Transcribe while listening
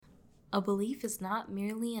A belief is not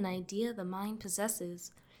merely an idea the mind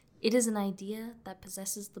possesses. It is an idea that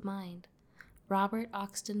possesses the mind. Robert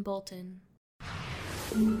Oxton Bolton.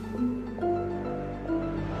 Let's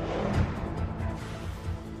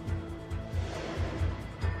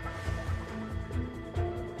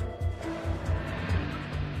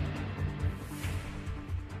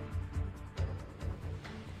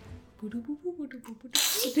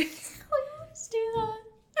do that.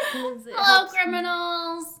 Hello,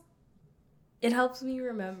 criminals! It helps me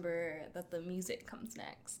remember that the music comes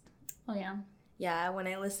next. Oh, yeah? Yeah, when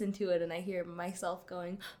I listen to it and I hear myself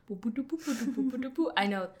going, I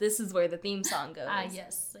know this is where the theme song goes. Ah,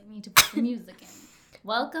 yes. I need to put the music in.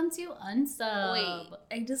 Welcome to Unsub. Wait,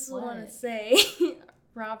 I just want to say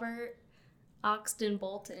Robert Oxton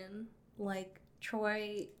Bolton, like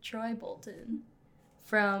Troy Bolton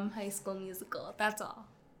from High School Musical. That's all.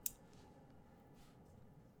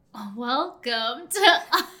 Welcome to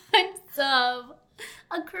Unsub,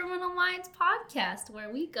 a Criminal Minds podcast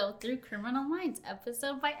where we go through Criminal Minds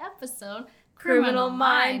episode by episode. Criminal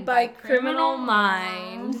Mind by Criminal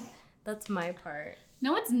Mind. That's my part.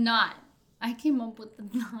 No, it's not. I came up with the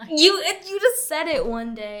line. You just said it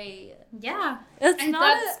one day. Yeah. That's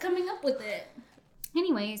coming up with it.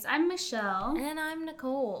 Anyways, I'm Michelle. And I'm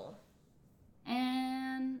Nicole.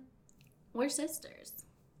 And we're sisters.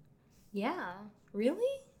 Yeah.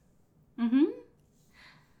 Really? Mm-hmm.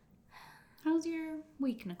 How's your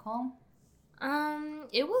week, Nicole?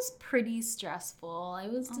 It was pretty stressful. I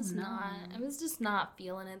was just not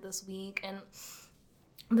feeling it this week, and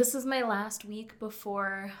this is my last week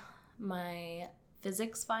before my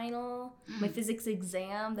physics final, my physics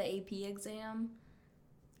exam, the AP exam.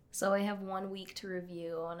 So I have 1 week to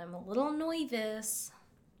review, and I'm a little nervous.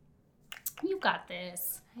 You got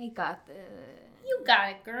this. I got this. You got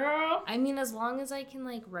it, girl. I mean, as long as I can,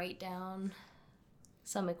 write down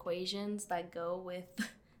some equations that go with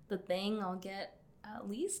the thing, I'll get at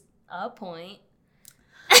least a point.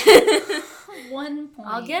 1 point.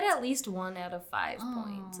 I'll get at least 1 out of 5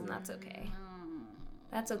 points, and that's okay.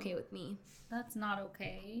 That's okay with me. That's not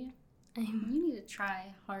okay. You need to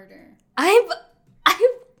try harder.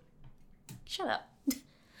 Shut up.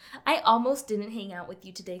 I almost didn't hang out with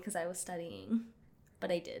you today because I was studying,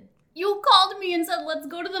 but I did. You called me and said, let's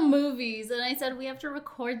go to the movies, and I said, we have to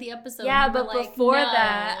record the episode. Yeah, but before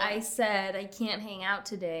that, I said I can't hang out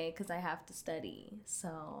today because I have to study,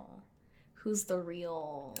 so who's the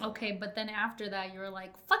real... Okay, but then after that, you were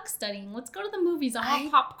like, fuck studying, let's go to the movies, I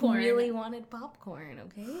want popcorn. I really wanted popcorn,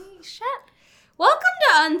 okay? Shut. Welcome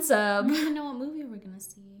to Unsub. I don't even know what movie we're gonna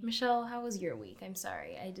see. Michelle, how was your week? I'm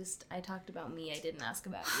sorry, I talked about me, I didn't ask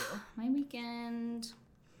about you. My weekend...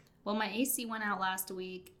 Well, my AC went out last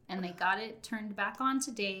week, and they got it turned back on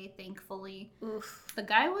today, thankfully. Oof. The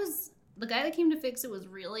guy that came to fix it was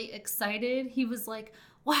really excited. He was like,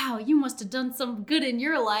 wow, you must have done some good in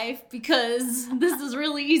your life because this is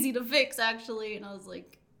really easy to fix, actually. And I was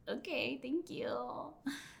like, okay, thank you.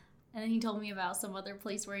 And then he told me about some other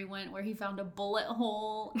place where he went where he found a bullet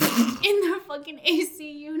hole in their fucking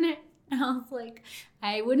AC unit. And I was like,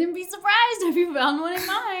 I wouldn't be surprised if you found one in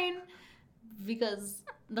mine. Because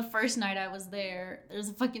the first night I was there's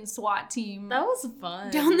a fucking SWAT team. That was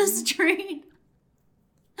fun. Down the street.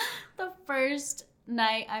 The first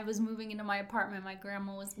night I was moving into my apartment, my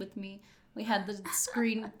grandma was with me. We had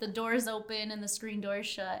the doors open and the screen doors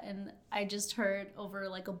shut, and I just heard over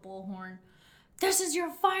like a bullhorn, "This is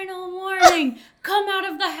your final warning! Come out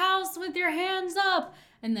of the house with your hands up!"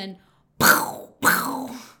 And then, pow, pow.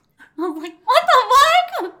 I'm like, what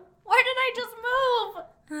the fuck? Where did I just move?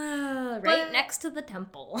 Right next to the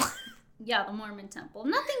temple. Yeah, the Mormon temple.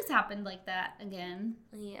 Nothing's happened like that again.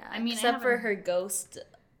 Yeah, I mean, except for her ghost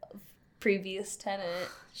previous tenant.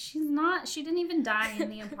 She didn't even die in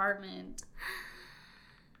the apartment.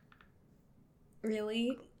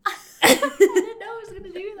 Really? I didn't know I was going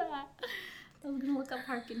to do that. I was going to look up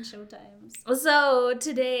Harkin Showtimes. So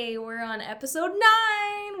today we're on episode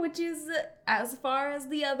 9, which is as far as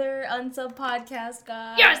the other Unsub podcast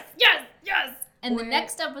got. Yes! And the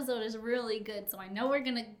next episode is really good, so I know we're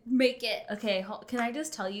going to make it. Okay, can I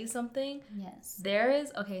just tell you something? Yes.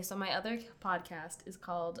 So my other podcast is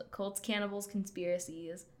called Cults, Cannibals,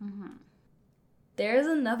 Conspiracies. Mm-hmm. There's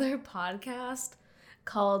another podcast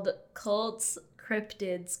called Cults,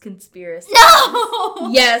 Cryptids, Conspiracies. No!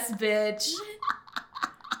 Yes, bitch.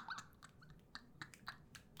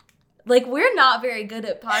 We're not very good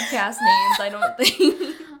at podcast names, I don't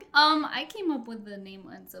think. I came up with the name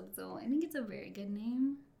Unsub, so I think it's a very good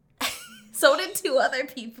name. So did 2 other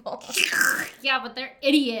people. Yeah, but they're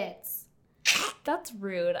idiots. That's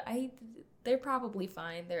rude. They're probably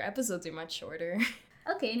fine. Their episodes are much shorter.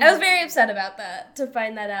 Okay. I was very upset about that, to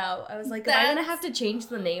find that out. I was like, am I going to That's- have to change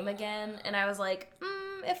the name again? And I was like,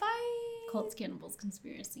 if I... Cults, cannibals,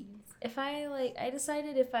 conspiracies. If I, like, I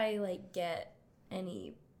decided if I, like, get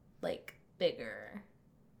any, like, bigger,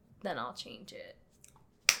 then I'll change it.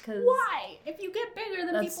 'Cause Why? If you get bigger,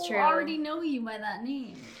 then That's people true. already know you by that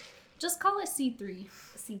name. Just call it C3.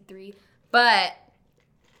 C3. But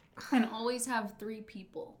And always have 3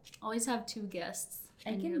 people. Always have 2 guests. I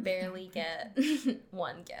and you're can the barely third. get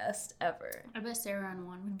one guest ever. I bet Sarah and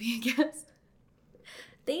Juan would be a guest.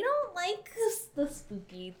 They don't like the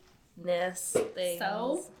spookiness things.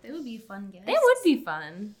 So, they would be fun guests. They would be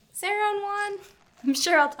fun. Sarah and Juan, I'm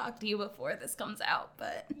sure I'll talk to you before this comes out,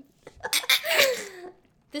 but...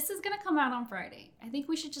 This is going to come out on Friday. I think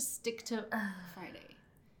we should just stick to Friday.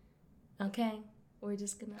 Okay. We're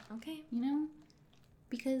just gonna... Okay. You know?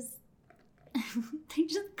 Because they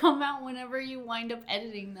just come out whenever you wind up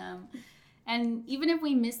editing them. And even if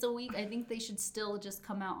we miss a week, I think they should still just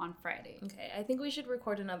come out on Friday. Okay, I think we should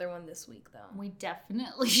record another one this week, though. We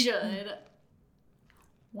definitely should.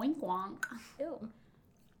 Wink wonk. Ew.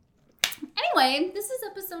 Anyway, this is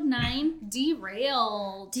episode 9,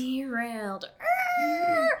 Derailed. Derailed.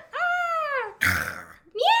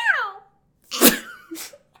 Meow!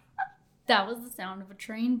 That was the sound of a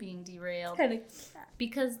train being derailed. Kind of...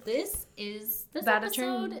 Because this About a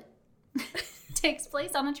episode takes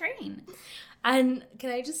place on a train. And can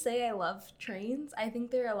I just say I love trains? I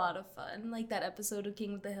think they're a lot of fun. Like that episode of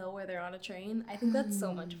King of the Hill where they're on a train. I think that's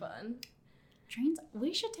so much fun. Trains?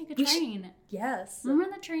 We should take a We should- train. Yes.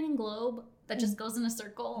 Remember the train in Globe that just goes in a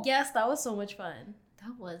circle? Yes, that was so much fun.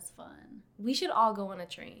 That was fun. We should all go on a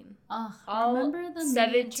train. Ugh, All remember the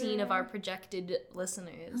 17 miniature, of our projected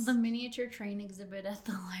listeners. the miniature train exhibit at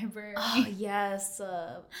the library. Oh, yes.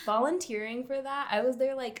 Volunteering for that. I was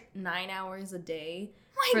there like 9 hours a day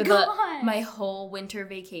My for God. my whole winter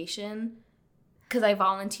vacation because I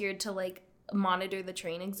volunteered to like monitor the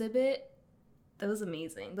train exhibit. That was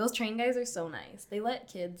amazing. Those train guys are so nice. They let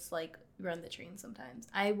kids like run the train sometimes.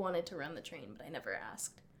 I wanted to run the train, but I never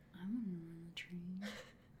asked. I want to run the train.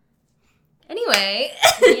 Anyway.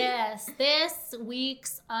 Yes, this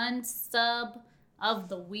week's unsub of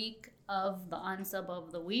the week of the unsub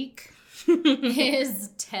of the week is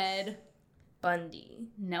Ted. Bundy.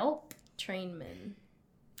 Nope. Trainman.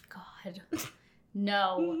 God.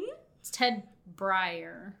 No. It's Ted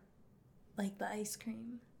Breyer. Like the ice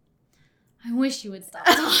cream. I wish you would stop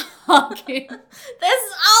talking. That's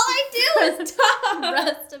all I do is The talk.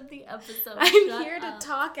 rest of the episode. I'm Shut here up. to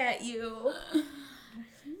talk at you.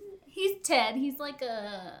 He's Ted. He's like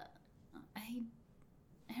a... I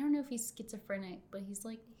don't know if he's schizophrenic, but he's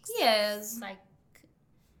like... He is.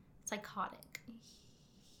 Psychotic.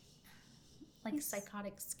 Like He's-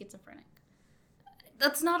 psychotic schizophrenic.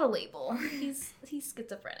 That's not a label. He's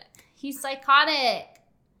schizophrenic. He's psychotic.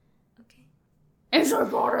 Okay. It's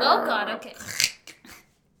psychotic. Oh God. Okay.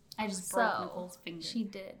 I just broke So, Nicole's finger. She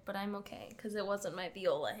did, but I'm okay because it wasn't my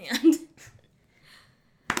viola hand.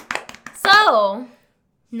 So,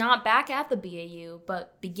 not back at the BAU,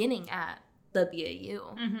 but beginning at the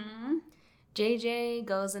BAU. Mm-hmm. JJ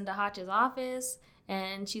goes into Hotch's office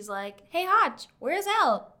and she's like, "Hey Hotch, where's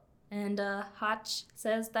Elle?" And Hotch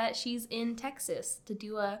says that she's in Texas to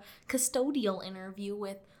do a custodial interview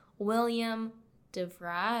with William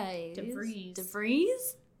DeVries.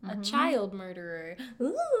 DeVries? A Mhm. child murderer.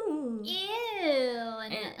 Ooh. Ew.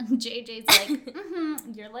 And JJ's like,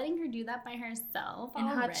 you're letting her do that by herself And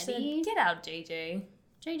already? Hotch said, "Get out, JJ."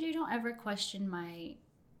 JJ, don't ever question my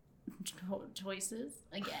choices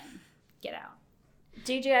again. Get out.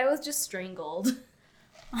 JJ, I was just strangled.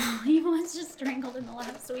 Oh, he was just strangled in the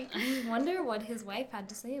last week. I wonder what his wife had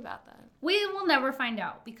to say about that. We will never find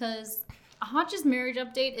out because Hotch's marriage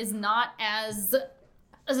update is not as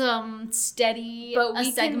steady But a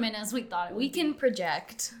we segment as we thought it would We be. can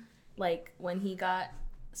project, like, when he got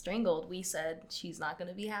strangled, we said she's not going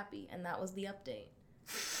to be happy, and that was the update.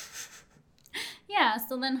 Yeah,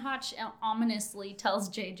 so then Hotch ominously tells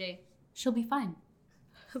JJ, she'll be fine.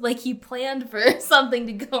 Like, he planned for something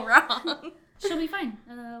to go wrong. She'll be fine.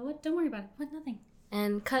 What? Don't worry about it. What? Nothing.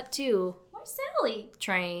 And cut to Where's Sally?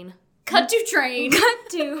 train. Cut to train. Cut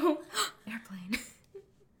to airplane.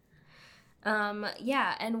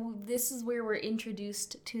 Yeah, and this is where we're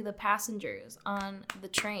introduced to the passengers on the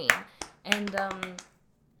train. And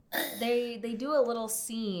they do a little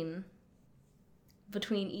scene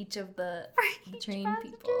between each of the each train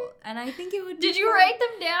passenger? people. And I think it would be Did you fun. write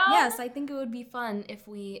them down? Yes, I think it would be fun if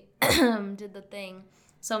we did the thing.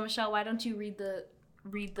 So Michelle, why don't you read the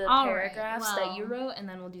All right, paragraphs that you well- wrote, and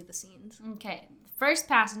then we'll do the scenes. Okay. First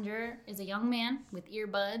passenger is a young man with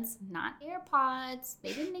earbuds, not AirPods.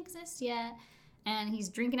 They didn't exist yet. And he's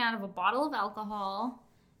drinking out of a bottle of alcohol.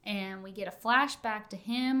 And we get a flashback to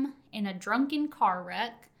him in a drunken car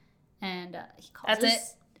wreck. And he calls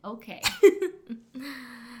That's it. Okay.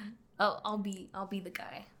 Oh, I'll be the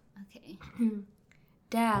guy. Okay.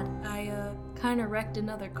 Dad, I kind of wrecked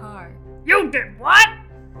another car. You did what?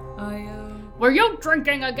 Were you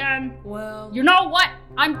drinking again? Well... You know what?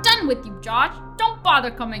 I'm done with you, Josh. Don't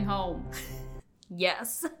bother coming home.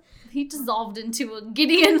 Yes. He dissolved into a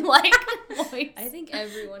Gideon-like voice. I think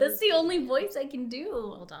everyone That's the only voice I can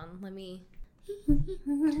do. Hold on, let me...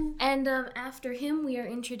 And after him, we are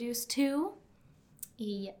introduced to...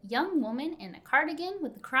 a young woman in a cardigan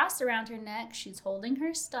with a cross around her neck. She's holding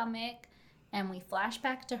her stomach. And we flash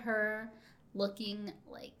back to her looking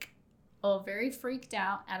like, very freaked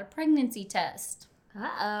out at a pregnancy test.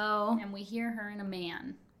 Uh-oh. And we hear her and a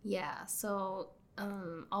man. Yeah, so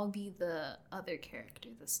I'll be the other character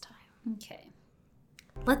this time. Okay.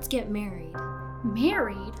 Let's get married.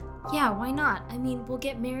 Married? Yeah, why not? I mean, we'll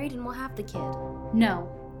get married and we'll have the kid. No,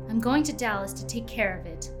 I'm going to Dallas to take care of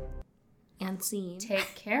it. And scene.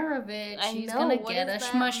 Take care of it. I She's know, gonna what get a is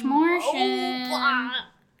that? schmushmortion. Oh,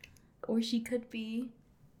 or she could be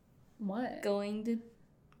What? going to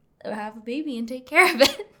have a baby and take care of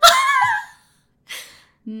it.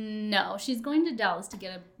 No, she's going to Dallas to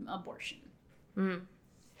get an abortion. And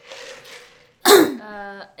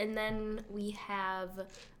then we have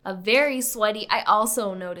a very sweaty. I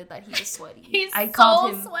also noted that he was sweaty. He's I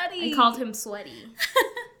called him sweaty. I called him sweaty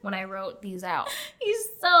when I wrote these out. He's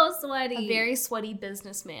so sweaty. A very sweaty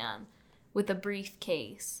businessman with a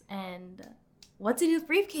briefcase. And what's in his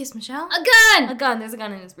briefcase, Michelle? A gun! A gun. There's a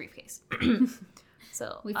gun in his briefcase.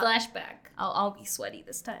 So We flash back. I'll be sweaty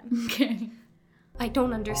this time. Okay. I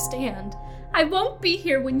don't understand. I won't be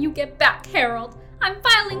here when you get back, Harold. I'm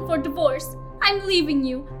filing for divorce. I'm leaving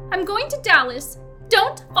you. I'm going to Dallas.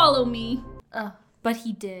 Don't follow me. But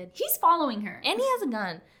he did. He's following her. And he has a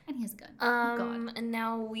gun. And he has a gun. God. And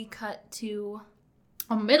now we cut to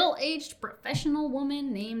A middle-aged professional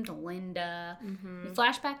woman named Linda. Mm-hmm. We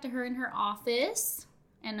flash back to her in her office.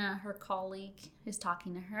 And her colleague is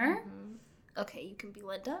talking to her. Okay, you can be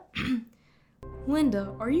Linda.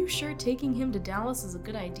 Linda, are you sure taking him to Dallas is a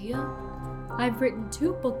good idea? I've written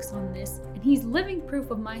 2 books on this, and he's living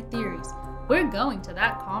proof of my theories. We're going to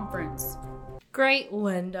that conference. Great,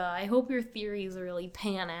 Linda. I hope your theories really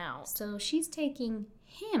pan out. So she's taking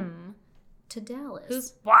him to Dallas.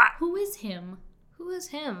 Who's what? Who is him? Who is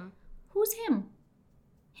him? Who's him?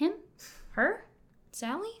 Him? Her?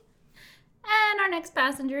 Sally? And our next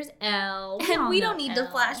passenger is Elle. And we don't need to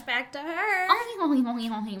flash back to her. We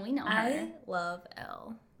know her. I love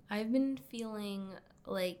Elle. I've been feeling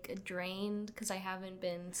like drained because I haven't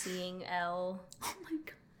been seeing Elle. Oh my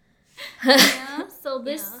god. Yeah, so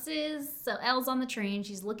so Elle's on the train.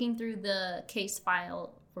 She's looking through the case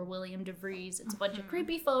file for William DeVries. It's a bunch of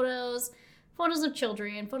creepy photos of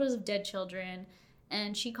children, photos of dead children.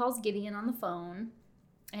 And she calls Gideon on the phone.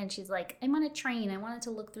 And she's like, I'm on a train. I wanted to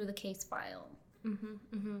look through the case file.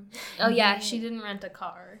 Oh, yeah, she didn't rent a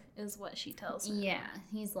car, is what she tells him. Yeah,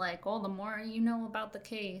 he's like, well, the more you know about the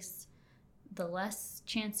case, the less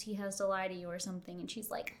chance he has to lie to you or something. And she's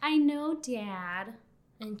like, I know, Dad.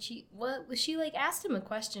 And she asked him a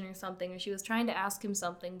question or something, or she was trying to ask him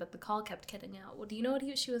something, but the call kept cutting out. Well, do you know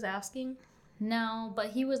what she was asking? No,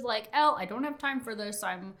 but he was like, Elle, I don't have time for this.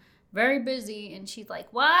 I'm very busy. And she's like,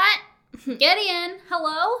 what? Gideon,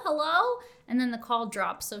 hello? And then the call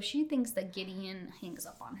drops, so she thinks that Gideon hangs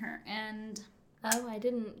up on her. And oh, I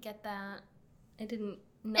didn't get that. I didn't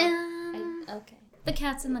know. Okay. The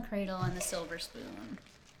cat's in the cradle and the silver spoon.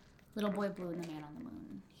 Little boy blue and the man on the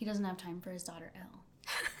moon. He doesn't have time for his daughter Elle.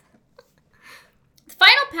 The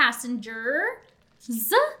final passengers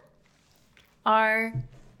are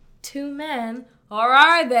 2 men, or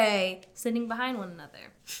are they sitting behind one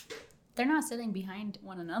another? They're not sitting behind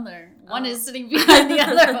one another. One is sitting behind the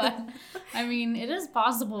other one. I mean, it is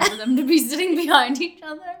possible for them to be sitting behind each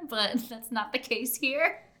other, but that's not the case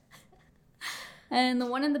here. And the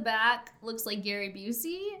one in the back looks like Gary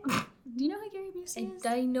Busey. Do you know who Gary Busey is?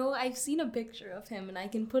 I know. I've seen a picture of him, and I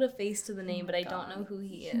can put a face to the name, but I don't know who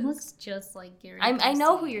he is. He looks just like Gary Busey. I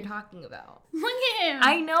know who you're talking about. Look at him.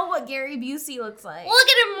 I know what Gary Busey looks like. Look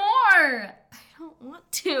at him more. I don't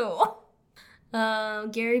want to.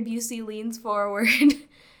 Gary Busey leans forward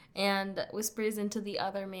and whispers into the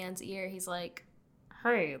other man's ear. He's like,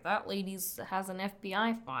 hey, that lady has an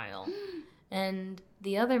FBI file. And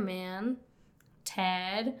the other man,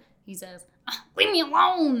 Ted, he says, leave me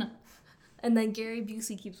alone. And then Gary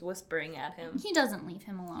Busey keeps whispering at him. He doesn't leave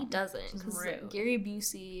him alone. He doesn't, Which is because rude. Gary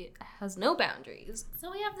Busey has no boundaries.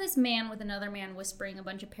 So we have this man with another man whispering a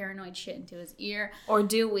bunch of paranoid shit into his ear. Or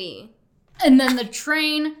do we? And then the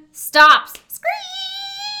train stops. Screech!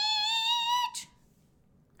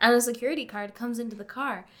 And a security guard comes into the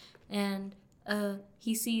car, and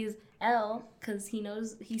he sees Elle, because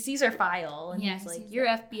he sees her file, and he's like, "You're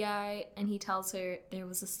FBI," and he tells her there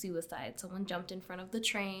was a suicide. Someone jumped in front of the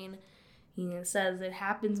train. He says it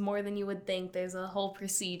happens more than you would think. There's a whole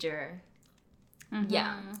procedure. Mm-hmm.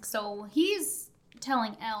 Yeah. So he's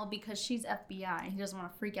telling Elle because she's FBI. He doesn't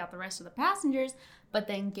want to freak out the rest of the passengers. But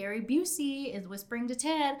then Gary Busey is whispering to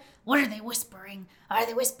Ted, "What are they whispering? Are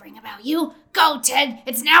they whispering about you? Go, Ted!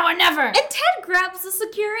 It's now or never!" And Ted grabs the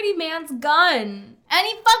security man's gun. And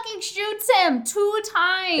he fucking shoots him 2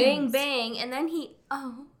 times. Bang, bang. And then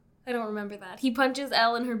I don't remember that. He punches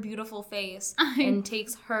Elle in her beautiful face and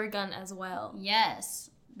takes her gun as well. Yes.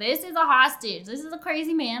 This is a hostage. This is a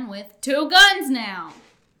crazy man with 2 guns now.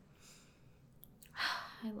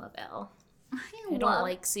 I love Elle. I don't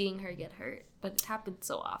like seeing her get hurt, but it happens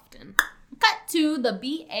so often. Cut to the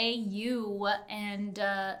BAU, and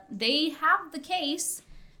they have the case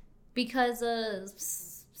because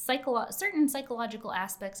certain psychological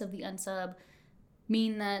aspects of the unsub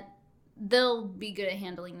mean that they'll be good at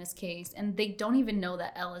handling this case, and they don't even know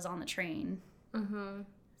that Elle is on the train. Mm-hmm.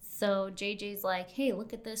 So JJ's like, "Hey,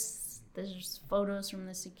 look at this. There's photos from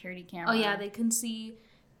the security camera." Oh, yeah, they can see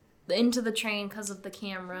into the train because of the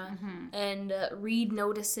camera. Mm-hmm. And Reed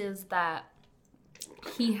notices that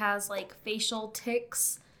he has, like, facial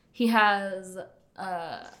tics. He has,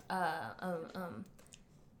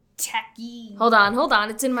 Tachy. Hold on.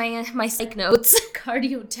 It's in my psych notes.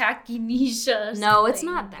 Cardiotachynesia. No, it's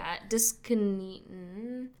not that.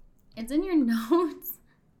 Dyskinesia. It's in your notes.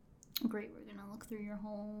 Great, we're gonna look through your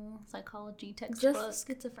whole psychology textbook. Just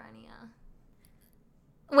schizophrenia.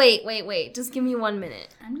 Wait. Just give me 1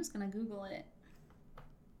 minute. I'm just gonna Google it.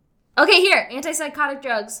 Okay, here. Antipsychotic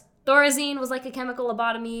drugs. Thorazine was like a chemical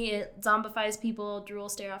lobotomy. It zombifies people. Drool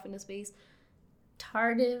stare off into space.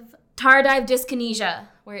 Tardive dyskinesia.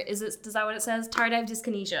 Where is it? Is that what it says? Tardive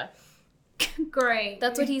dyskinesia. Great.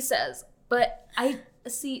 That's what he says. But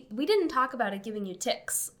we didn't talk about it giving you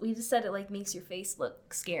tics. We just said it, like, makes your face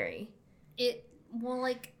look scary.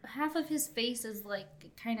 Like, half of his face is,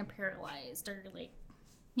 like, kind of paralyzed or, like,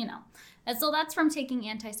 you know. And so that's from taking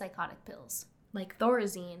antipsychotic pills. Like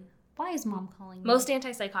Thorazine. Why is Mom calling me? Most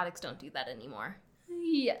antipsychotics don't do that anymore.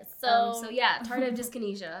 Yes. So yeah, tardive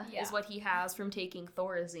dyskinesia is what he has from taking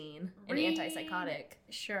Thorazine, an antipsychotic.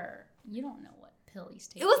 Sure. You don't know what pill he's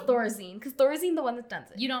taking. It was Thorazine, because Thorazine the one that does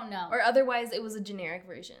it. You don't know. Or otherwise, it was a generic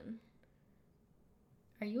version.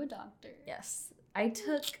 Are you a doctor? Yes. I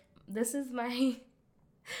took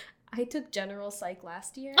general psych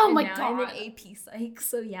last year. Oh my God. God. I'm in AP psych,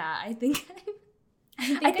 so yeah, I think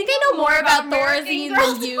I know more about Thorazine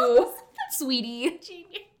than you, sweetie.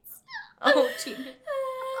 Genius. Oh, genius.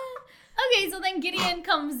 Okay, so then Gideon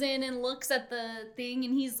comes in and looks at the thing,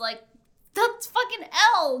 and he's like, "That's fucking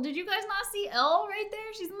Elle. Did you guys not see Elle right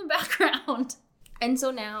there? She's in the background." And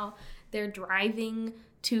so now they're driving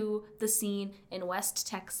to the scene in West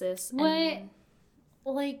Texas. What?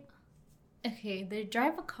 Like, okay, they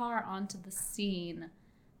drive a car onto the scene.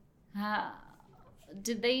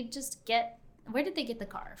 Did they just get... Where did they get the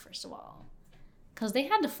car, first of all? Because they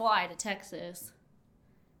had to fly to Texas.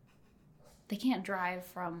 They can't drive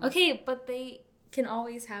from... Okay, but they can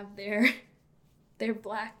always have their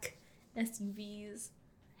black SUVs.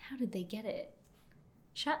 How did they get it?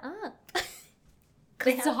 Shut up.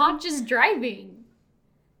 It's hot just driving.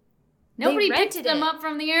 Nobody picked them up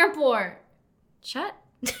from the airport. Shut.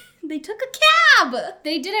 They took a cab.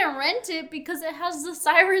 They didn't rent it because it has the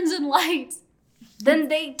sirens and lights. Then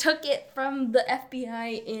they took it from the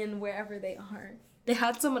FBI in wherever they are. They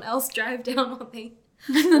had someone else drive down while they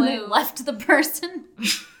they left the person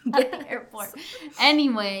at the airport.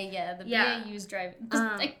 Anyway, yeah, the BAU's driving.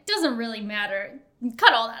 It doesn't really matter.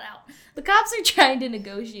 Cut all that out. The cops are trying to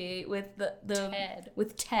negotiate with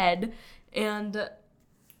Ted, and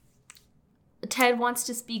Ted wants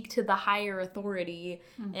to speak to the higher authority.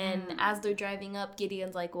 Mm-hmm. And as they're driving up,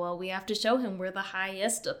 Gideon's like, "Well, we have to show him we're the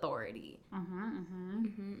highest authority."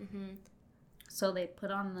 So they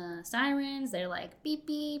put on the sirens. They're like, "Beep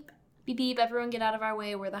beep, beep beep! Everyone get out of our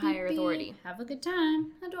way. We're the higher authority. Have a good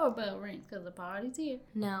time." A doorbell rings because the party's here.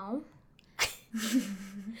 No.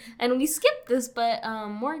 And we skipped this, but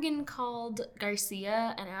Morgan called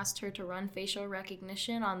Garcia and asked her to run facial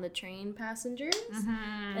recognition on the train passengers.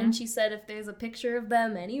 Mm-hmm. And she said if there's a picture of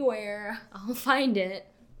them anywhere, I'll find it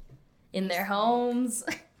in their homes.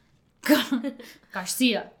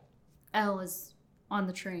 Garcia, Elle is on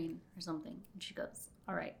the train or something. And she goes,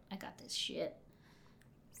 all right, I got this shit.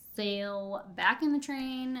 So back in the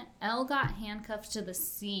train, Elle got handcuffed to the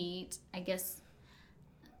seat, I guess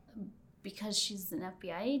because she's an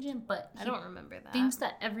FBI agent, but I don't remember that. Thinks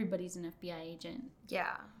that everybody's an FBI agent.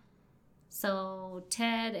 Yeah. So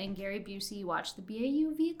Ted and Gary Busey watch the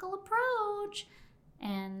BAU vehicle approach,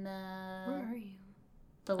 and where are you?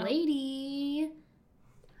 The lady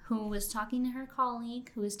who was talking to her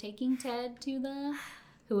colleague, who was taking Ted to the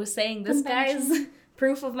who was saying this convention. guy's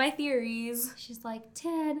proof of my theories. She's like,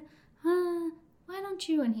 Ted, why don't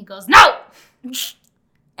you? And he goes, no! And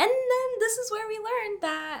then this is where we learned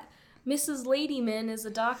that Mrs. Ladyman is a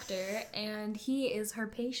doctor and he is her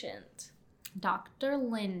patient. Dr.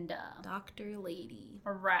 Linda. Dr. Lady.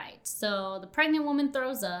 Right. So the pregnant woman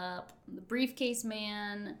throws up. The briefcase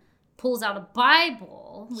man pulls out a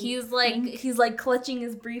Bible. He's like clutching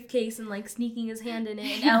his briefcase and like sneaking his hand in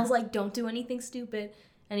it. And Elle's like, don't do anything stupid.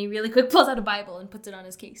 And he really quick pulls out a Bible and puts it on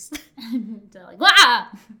his case. They're like, wah!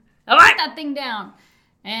 Write that thing down.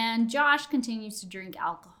 And Josh continues to drink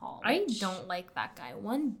alcohol. I don't like that guy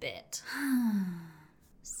one bit.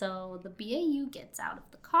 So the BAU gets out of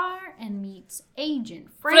the car and meets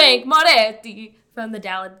Agent Frank Moretti from the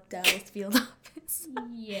Dallas field office.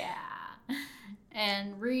 Yeah.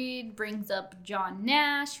 And Reed brings up John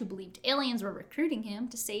Nash, who believed aliens were recruiting him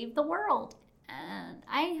to save the world. And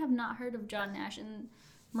I have not heard of John Nash. And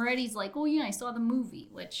Moretti's like, oh, yeah, I saw the movie,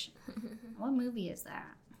 which, what movie is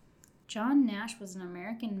that? John Nash was an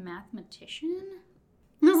American mathematician?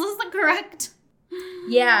 Is this the correct?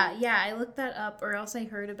 Yeah, I looked that up, or else I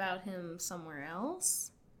heard about him somewhere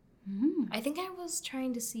else. I think I was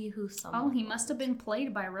trying to see who someone he must have been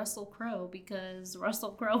played by Russell Crowe, because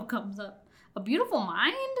Russell Crowe comes up. A Beautiful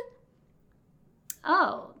Mind?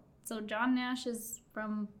 Oh, so John Nash is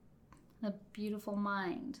from A Beautiful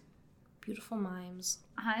Mind. Beautiful Mimes.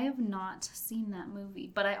 I have not seen that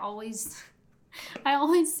movie, but I always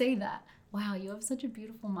say that. Wow, you have such a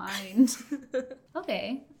beautiful mind.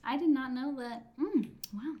 Okay, I did not know that.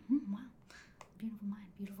 Wow.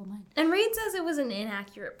 Beautiful mind. And Reed says it was an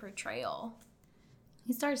inaccurate portrayal.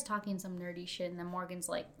 He starts talking some nerdy shit, and then Morgan's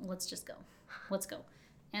like, let's just go. Let's go.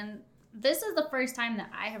 And this is the first time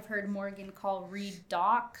that I have heard Morgan call Reed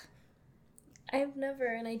Doc. I've never,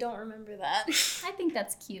 and I don't remember that. I think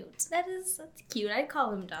that's cute. That's cute. I'd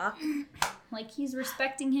call him Doc. Like, he's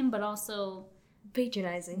respecting him, but also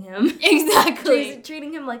patronizing him. Exactly.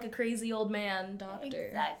 Treating him like a crazy old man doctor.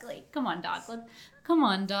 Exactly. Come on,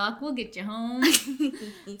 Doc. We'll get you home.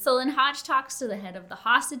 So then Hotch talks to the head of the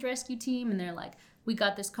hostage rescue team, and they're like, we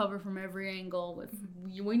got this cover from every angle. If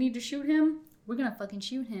we need to shoot him, we're going to fucking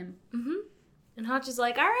shoot him. Mm-hmm. And Hotch is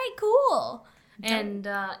like, all right, cool. And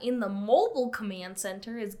in the mobile command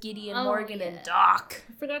center is Gideon, Morgan, and Doc.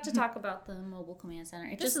 I forgot to talk about the mobile command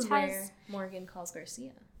center. This is where Morgan calls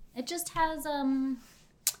Garcia. It just has, what am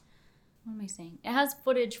I saying? It has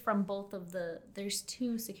footage from there's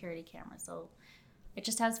 2 security cameras. So it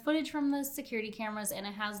just has footage from the security cameras, and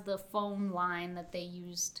it has the phone line that they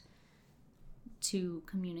used to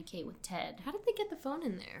communicate with Ted. How did they get the phone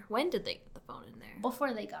in there? When did they get the phone in there?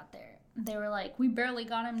 Before they got there. They were like, we barely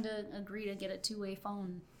got him to agree to get a 2-way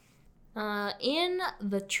phone. In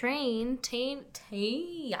the train, Ted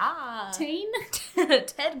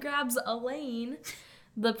grabs Elaine,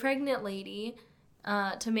 the pregnant lady,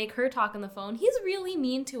 to make her talk on the phone. He's really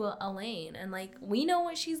mean to Elaine, and like, we know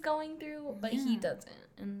what she's going through, but he doesn't.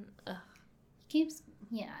 And he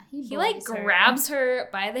like grabs her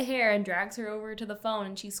by the hair and drags her over to the phone,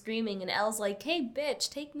 and she's screaming, and Elle's like, hey bitch,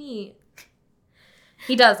 take me.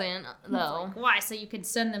 He doesn't, though. Like, why? So you can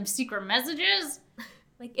send them secret messages?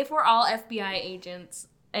 Like, if we're all FBI agents,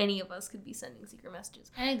 any of us could be sending secret messages.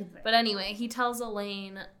 Exactly. But anyway, he tells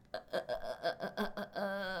Elaine...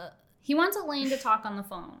 He wants Elaine to talk on the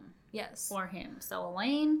phone. Yes. For him. So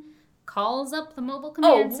Elaine calls up the mobile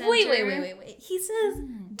command center. Wait. He says,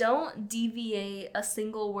 don't deviate a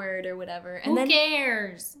single word or whatever. And Who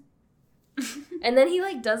cares? And then he,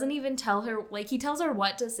 like, doesn't even tell her, like, he tells her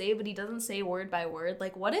what to say, but he doesn't say word by word.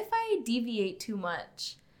 Like, what if I deviate too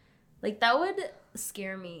much? Like, that would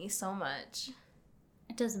scare me so much.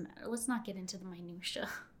 It doesn't matter. Let's not get into the minutia.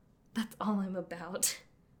 That's all I'm about.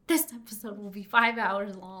 This episode will be 5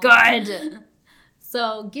 hours long. Good!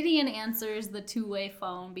 So Gideon answers the 2-way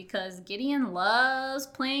phone because Gideon loves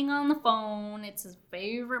playing on the phone. It's his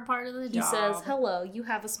favorite part of the job. He says, hello, you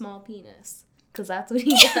have a small penis. Because that's what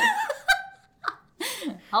he does.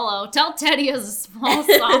 Hello, tell Ted he has a small,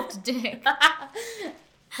 soft dick.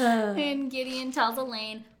 And Gideon tells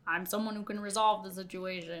Elaine, I'm someone who can resolve the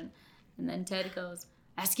situation. And then Ted goes,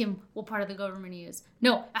 ask him what part of the government he is.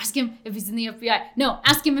 No, ask him if he's in the FBI. No,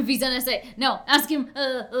 ask him if he's NSA. No, ask him,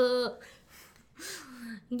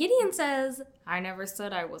 Gideon says, I never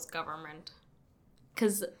said I was government.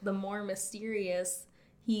 Because the more mysterious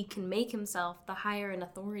he can make himself, the higher in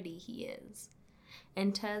authority he is.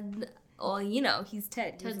 And Ted, well, you know, he's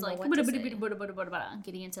Ted. Ted's like,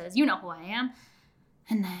 Gideon says, you know who I am.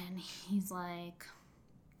 And then he's like,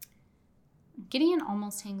 Gideon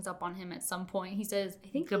almost hangs up on him at some point. He says, I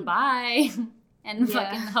think goodbye. And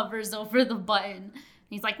fucking hovers over the button. And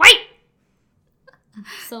he's like, wait!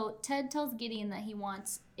 So Ted tells Gideon that he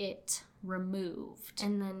wants it removed.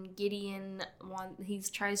 And then Gideon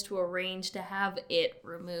tries to arrange to have it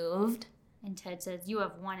removed. And Ted says, you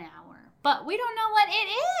have 1 hour. But we don't know what it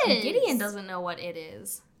is. Gideon doesn't know what it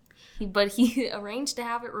is. But he arranged to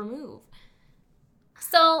have it removed.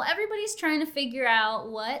 So everybody's trying to figure out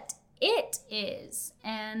what it is.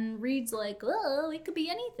 And Reed's like, oh, it could be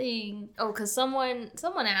anything. Oh, because someone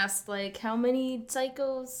asked, like, how many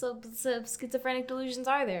schizophrenic delusions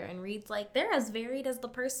are there? And Reed's like, they're as varied as the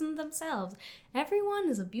person themselves. Everyone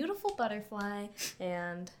is a beautiful butterfly.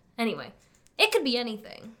 And anyway, it could be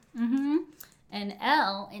anything. Mm-hmm. And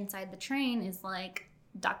Elle, inside the train, is like,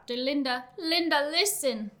 Dr. Linda,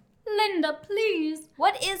 listen. Linda, please.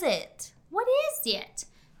 What is it? What is it?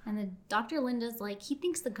 And then Dr. Linda's like, he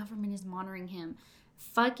thinks the government is monitoring him.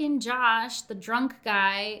 Fucking Josh, the drunk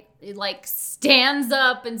guy, like stands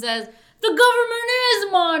up and says, the government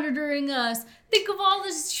is monitoring us. Think of all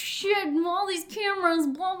this shit and all these cameras,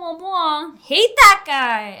 blah, blah, blah. Hate that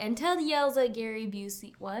guy. And Ted yells at Gary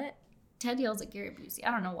Busey. What? Ted yells at Gary Busey.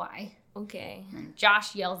 I don't know why. Okay. And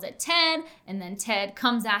Josh yells at Ted, and then Ted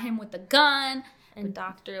comes at him with a gun. And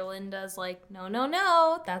Dr. Linda's like,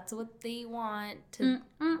 no, that's what they want to...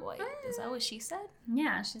 Wait, is that what she said?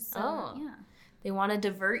 Yeah, she said, yeah. They want to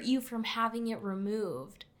divert you from having it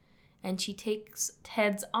removed. And she takes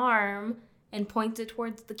Ted's arm and points it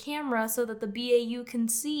towards the camera so that the BAU can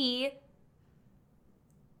see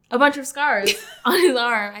a bunch of scars on his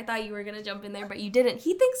arm. I thought you were going to jump in there, but you didn't.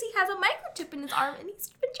 He thinks he has a microchip in his arm, and he's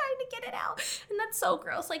been trying to get it out. And that's so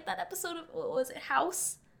gross. Like that episode of, what was it,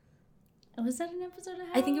 House? Was that an episode of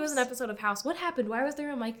House? I think it was an episode of House. What happened? Why was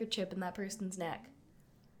there a microchip in that person's neck?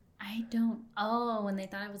 I don't... Oh, when they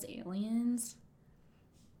thought it was aliens?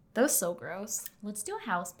 That was so gross. Let's do a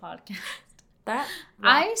House podcast.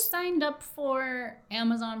 I signed up for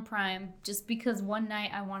Amazon Prime just because one night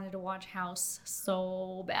I wanted to watch House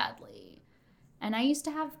so badly. And I used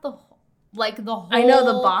to have the whole I know,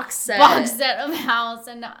 the box set of House,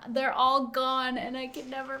 and they're all gone, and I can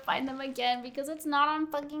never find them again because it's not on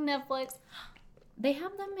fucking Netflix. They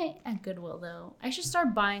have them at Goodwill, though. I should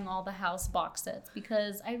start buying all the House box sets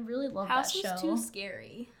because I really love that show. House was too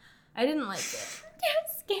scary. I didn't like it.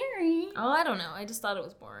 It's scary. Oh, I don't know. I just thought it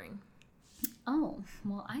was boring. Oh,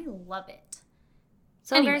 well, I love it.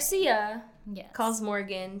 So anyway, Garcia yes. calls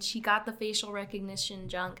Morgan. She got the facial recognition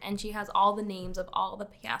junk, and she has all the names of all the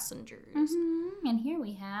passengers. Mm-hmm. And here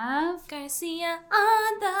we have Garcia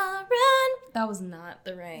on the run. That was not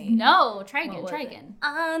the right. No, try again.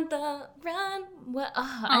 On the run. What?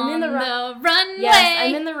 I'm in the runway. Yes,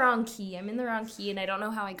 I'm in the wrong key. And I don't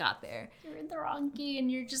know how I got there. You're in the wrong key,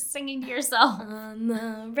 and you're just singing to yourself. On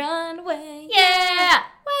the runway. Yeah.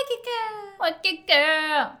 Work it,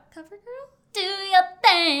 girl. Cover girl. Do your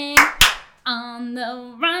thing on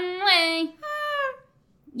the runway.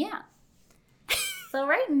 Yeah. So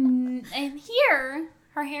right in here,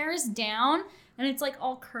 her hair is down and it's like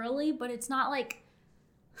all curly, but it's not like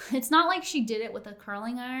she did it with a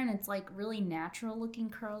curling iron. It's like really natural looking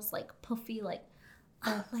curls, like puffy, like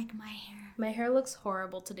my hair. My hair looks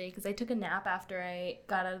horrible today because I took a nap after I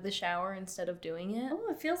got out of the shower instead of doing it. Oh,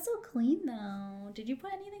 it feels so clean though. Did you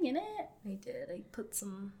put anything in it? I did. I put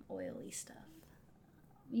some oily stuff.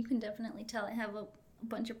 You can definitely tell I have a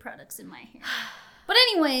bunch of products in my hair. But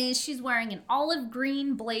anyways, she's wearing an olive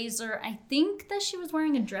green blazer. I think that she was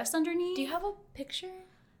wearing a dress underneath. Do you have a picture?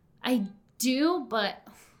 I do, but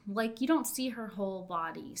like you don't see her whole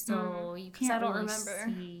body, so you can't. I don't really remember.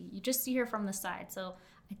 See. You just see her from the side. So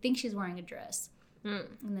I think she's wearing a dress. And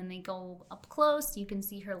then they go up close. You can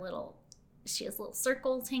see her she has little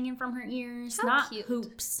circles hanging from her ears. How not cute.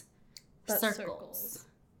 Hoops, but circles.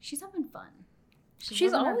 She's having fun.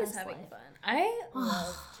 She's always having fun. I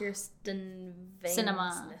love Kirsten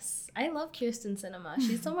Cinema. I love Kirsten Cinema.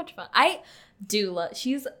 She's so much fun. I do love.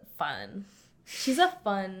 She's fun. She's a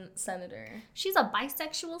fun senator. She's a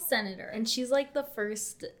bisexual senator. And she's like the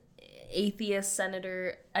first atheist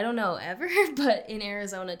senator, I don't know, ever, but in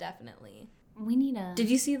Arizona, definitely. We need a... Did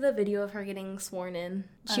you see the video of her getting sworn in?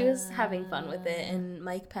 She was having fun with it, and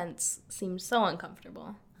Mike Pence seemed so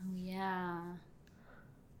uncomfortable. Oh, yeah.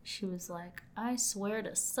 She was like, I swear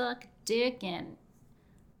to suck dick and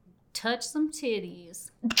touch some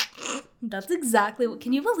titties. That's exactly what...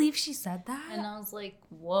 Can you believe she said that? And I was like,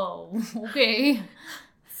 whoa, okay.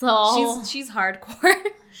 So... She's hardcore.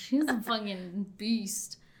 She's a fucking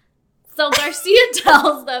beast. So Garcia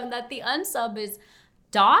tells them that the unsub is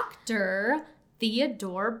Dr.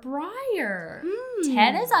 Theodore Breyer.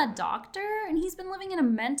 Ted is a doctor, and he's been living in a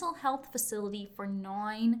mental health facility for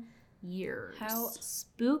 9 years. How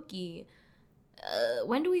spooky.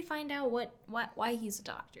 When do we find out why he's a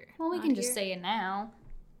doctor? Well, we can just say it now.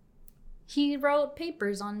 He wrote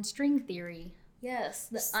papers on string theory.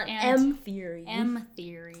 Yes, and M theory. M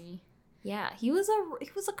theory. Yeah, he was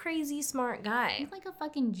a crazy smart guy. He's like a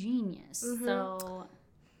fucking genius. Mm-hmm. So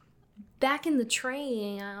back in the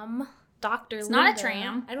tram, Dr. It's Linda, not a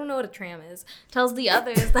tram. I don't know what a tram is. Tells the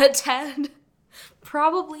others that Ted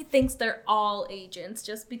probably thinks they're all agents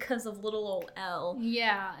just because of little old L.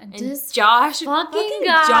 yeah, And this Josh, fucking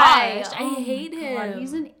guy. Josh, I hate him.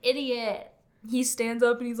 He's an idiot. He stands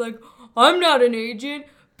up and he's like, I'm not an agent.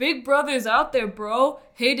 Big Brother's out there, bro.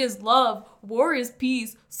 Hate is love. War is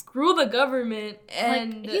peace. Screw the government.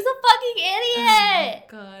 And Like, he's a fucking idiot. Oh,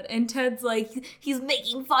 God. And Ted's like, he's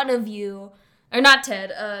making fun of you. Or not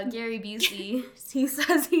Ted, Gary Busey. He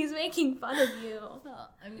says he's making fun of you. Oh,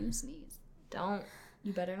 I'm gonna sneeze. Don't.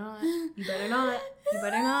 You better not. You better not. You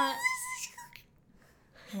better not.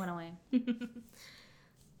 Went away.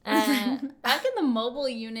 Back in the mobile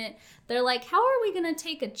unit, they're like, how are we gonna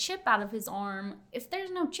take a chip out of his arm if there's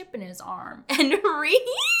no chip in his arm? And Reed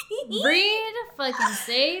fucking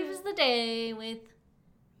saves the day with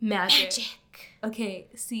magic. Okay,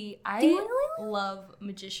 see, I love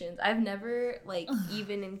magicians. I've never,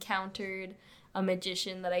 even encountered a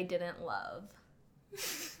magician that I didn't love. I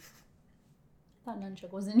thought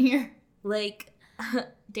Nunchuck was in here. Like,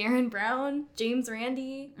 Darren Brown, James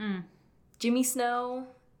Randi, Jimmy Snow,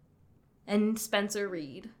 and Spencer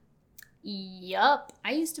Reed. Yup.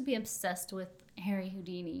 I used to be obsessed with Harry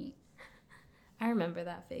Houdini. I remember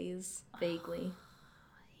that phase, vaguely.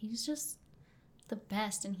 He's just the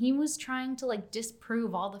best, and he was trying to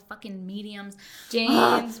disprove all the fucking mediums.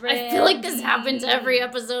 James Randi. I feel like this happens every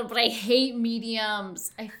episode, but I hate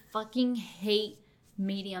mediums. I fucking hate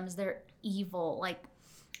mediums. They're evil.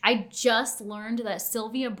 I just learned that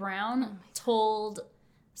Sylvia Brown told...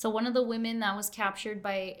 So one of the women that was captured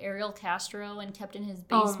by Ariel Castro and kept in his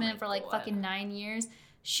basement for fucking 9 years,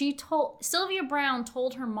 Sylvia Brown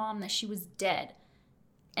told her mom that she was dead.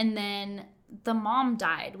 And then the mom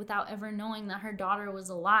died without ever knowing that her daughter was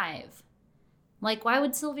alive. Why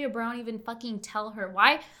would Sylvia Brown even fucking tell her?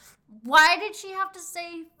 Why did she have to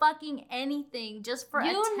say fucking anything just for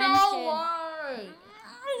attention? You know why?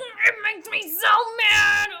 It makes me so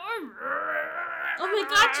mad. Oh my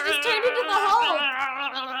God, she just turned into the Hulk.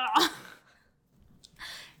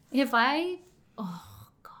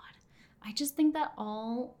 Oh God, I just think that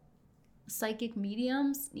all psychic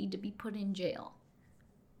mediums need to be put in jail.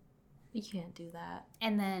 You can't do that.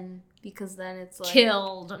 And then Because then it's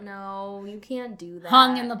killed. No, you can't do that.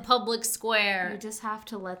 Hung in the public square. You just have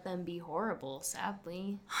to let them be horrible,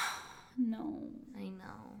 sadly. No. I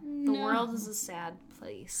know. The world is a sad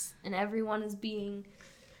place. And everyone is being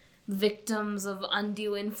victims of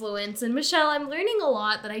undue influence. And Michelle, I'm learning a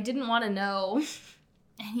lot that I didn't want to know.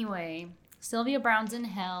 Anyway, Sylvia Brown's in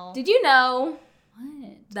hell. Did you know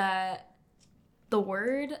What? that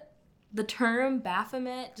the term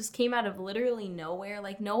Baphomet just came out of literally nowhere?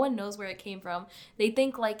 No one knows where it came from. They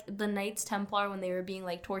think the Knights Templar, when they were being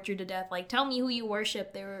tortured to death, tell me who you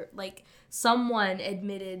worship. They were someone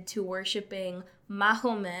admitted to worshiping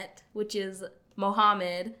Mahomet, which is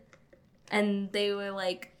Mohammed, and they were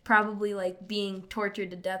probably being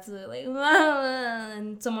tortured to death. So they're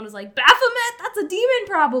and someone was like, Baphomet, that's a demon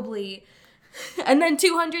probably. And then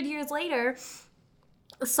 200 years later,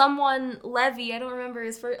 someone, Levy, I don't remember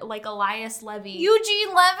his first, Elias Levy. Eugene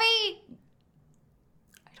Levy?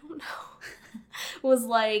 I don't know. Was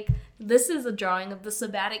this is a drawing of the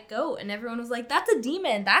Sabbatic goat. And everyone was like, that's a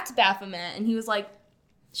demon. That's Baphomet. And he was like,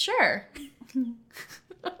 sure.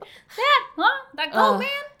 That goat man?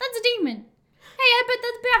 That's a demon. Hey, I bet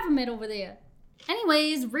that's Baphomet over there.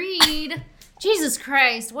 Anyways, Reed. Jesus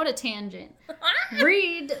Christ, what a tangent.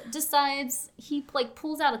 Reed decides he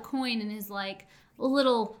pulls out a coin and is a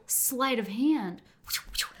little sleight of hand.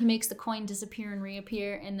 He makes the coin disappear and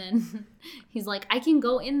reappear, and then he's like, I can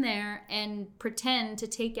go in there and pretend to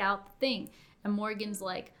take out the thing. And Morgan's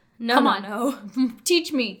like, Come on. No.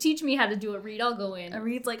 Teach me how to do it, Reed. I'll go in.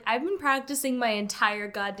 Reed's like, I've been practicing my entire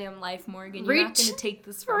goddamn life, Morgan. You're not gonna take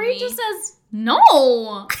this from Reed me. just says,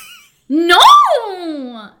 no.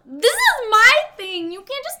 No! This is my thing. You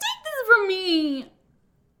can't just take this from me.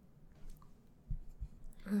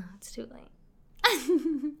 It's too late.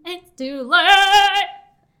 It's too late.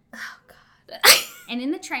 Oh, God. And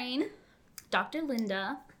in the train, Dr.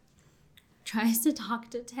 Linda tries to talk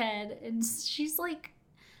to Ted, and she's like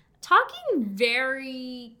talking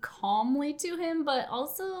very calmly to him, but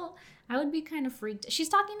also I would be kind of freaked. She's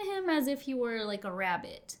talking to him as if he were like a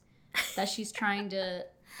rabbit that she's trying to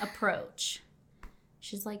approach.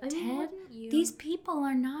 She's like, Ted, these people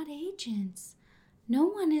are not agents. No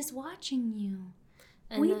one is watching you.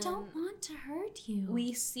 And we don't want to hurt you.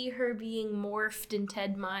 We see her being morphed in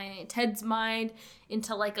Ted's mind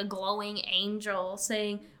into like a glowing angel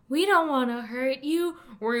saying, we don't want to hurt you.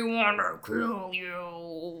 We want to kill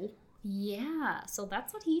you. Yeah, so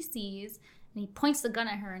that's what he sees. And he points the gun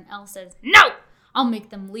at her and Elle says, no! I'll make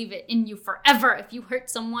them leave it in you forever. If you hurt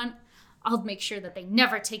someone, I'll make sure that they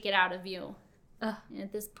never take it out of you.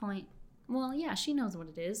 At this point, well, yeah, she knows what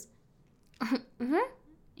it is. Mm-hmm.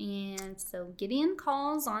 And so Gideon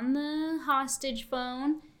calls on the hostage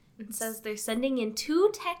phone. It says they're sending in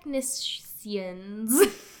 2 technicians.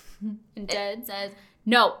 And Ted says,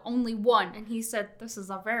 no, only one. And he said, this is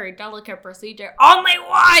a very delicate procedure. Only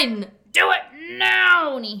one! Do it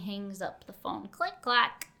now! And he hangs up the phone. Click,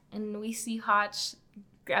 clack. And we see Hotch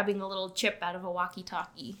grabbing a little chip out of a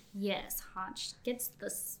walkie-talkie. Yes, Hotch gets the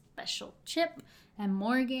special chip. And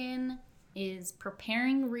Morgan is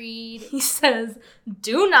preparing Reed. He says,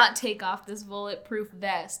 do not take off this bulletproof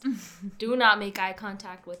vest. Do not make eye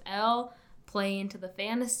contact with Elle. Play into the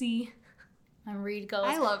fantasy. And Reed goes,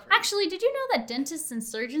 I love her. Actually, did you know that dentists and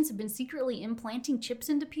surgeons have been secretly implanting chips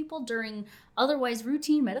into people during otherwise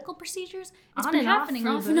routine medical procedures? It's been happening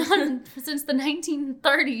off and on since the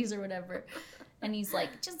 1930s or whatever. And he's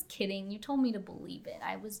like, just kidding. You told me to believe it.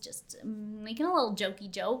 I was just making a little jokey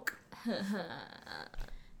joke.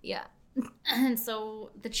 Yeah. And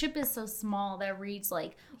so the chip is so small that Reed's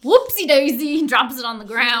like, whoopsie daisy, and drops it on the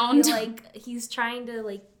ground. He's trying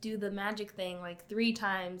to do the magic thing 3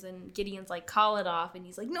 times, and Gideon's like, call it off, and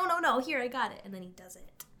he's like, no, here, I got it, and then he does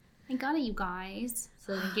it. I got it, you guys.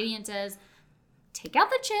 So then Gideon says, take out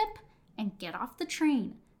the chip and get off the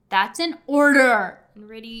train. That's an order. And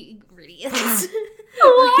Ridian.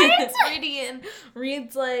 What? Ridian.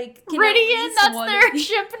 Reed's like, Ridian, that's their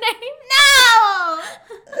ship name? No!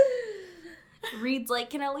 Reed's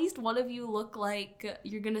like, can at least one of you look like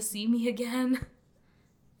you're gonna see me again?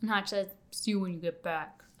 And Hotch says, see you when you get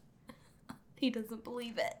back. He doesn't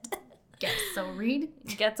believe it. Yes, so Reed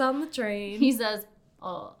gets on the train. He says,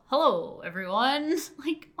 hello, everyone.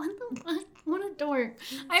 Like, what the fuck? What a dork.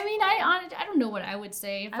 I mean, I don't know what I would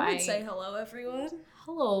say if I would say hello, everyone.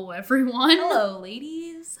 Hello, everyone. Hello,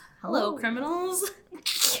 ladies. Hello, criminals.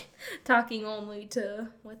 Talking only to,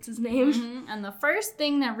 what's his name? Mm-hmm. And the first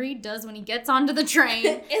thing that Reed does when he gets onto the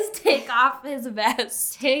train is take off his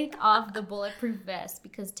vest. Take off the bulletproof vest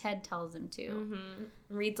because Ted tells him to. Mm-hmm.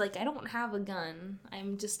 Reed's like, I don't have a gun.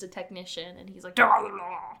 I'm just a technician. And he's like, take it off.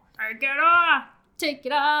 Take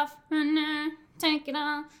it off. Take it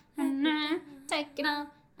off. Take it off.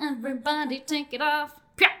 Everybody take it off.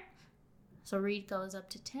 So Reed goes up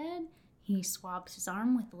to Ted. He swabs his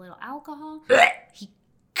arm with a little alcohol. He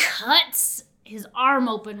cuts his arm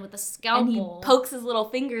open with a scalpel. And he pokes his little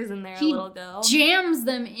fingers in there a little go. Jams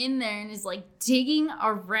them in there and is like digging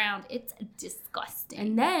around. It's disgusting.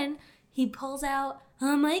 And then he pulls out a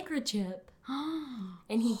microchip.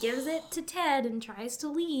 And he gives it to Ted and tries to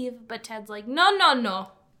leave. But Ted's like,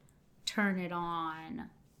 no. Turn it on.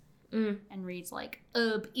 And Reed's like,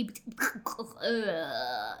 and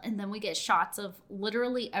then we get shots of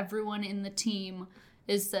literally everyone in the team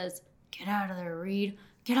says, get out of there, Reed.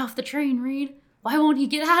 Get off the train, Reed. Why won't he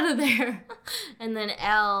get out of there? And then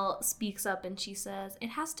Elle speaks up and she says,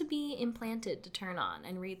 it has to be implanted to turn on.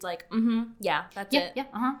 And Reed's like, yeah, that's it.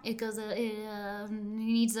 Yeah, It goes, it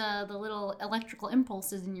needs the little electrical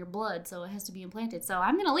impulses in your blood, so it has to be implanted. So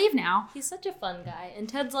I'm going to leave now. He's such a fun guy. And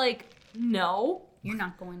Ted's like, no. You're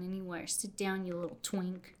not going anywhere. Sit down, you little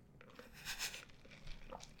twink.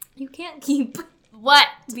 You can't keep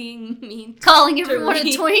being mean. Calling everyone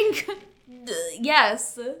a twink?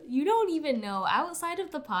 Yes. You don't even know. Outside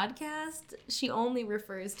of the podcast, she only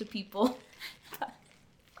refers to people.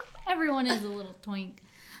 Everyone is a little twink.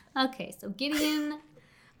 Okay, so Gideon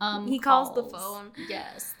he calls the phone.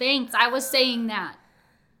 Yes, thanks. I was saying that.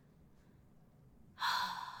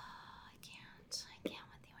 I can't with you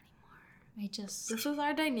anymore. This was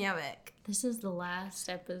our dynamic. This is the last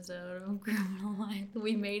episode of Criminal Minds.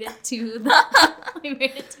 We made it to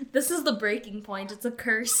the... This is the breaking point. It's a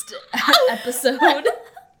cursed episode.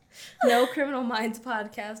 No Criminal Minds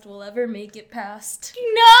podcast will ever make it past.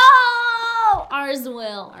 No! Ours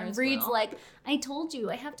will. Reed's will. like, I told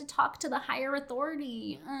you, I have to talk to the higher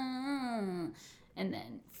authority. And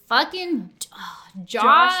then fucking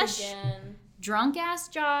Josh again. Drunk ass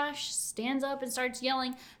Josh stands up and starts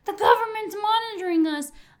yelling, the government's monitoring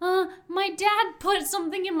us. My dad put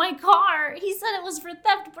something in my car. He said it was for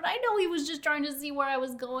theft, but I know he was just trying to see where I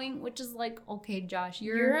was going, which is like, okay, Josh,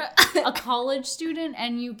 you're a college student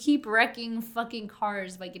and you keep wrecking fucking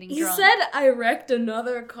cars by getting drunk. He said I wrecked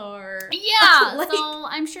another car. Yeah, Like, so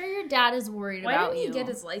I'm sure your dad is worried why about didn't you. he get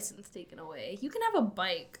his license taken away? You can have a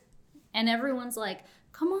bike. And everyone's like,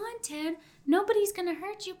 come on, Ted. Nobody's gonna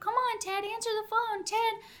hurt you. Come on, Ted. Answer the phone,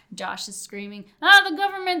 Ted. Josh is screaming, the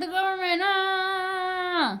government,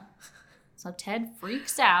 ah! So Ted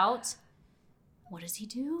freaks out. What does he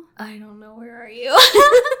do? I don't know. Where are you?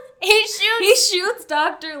 He shoots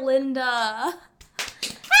Dr. Linda.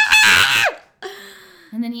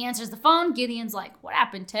 And then he answers the phone. Gideon's like, what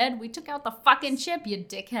happened, Ted? We took out the fucking chip, you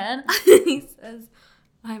dickhead. He says,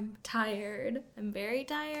 I'm tired. I'm very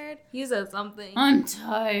tired. He says something. I'm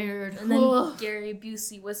tired. And then Gary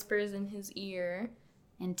Busey whispers in his ear.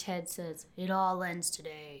 And Ted says, it all ends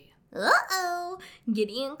today. Uh-oh.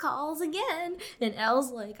 Gideon calls again. And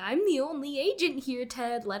Elle's like, I'm the only agent here,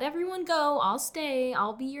 Ted. Let everyone go. I'll stay.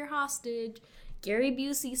 I'll be your hostage. Gary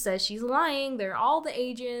Busey says she's lying. They're all the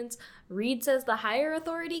agents. Reed says the higher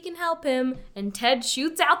authority can help him. And Ted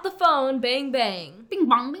shoots out the phone. Bang, bang. Bing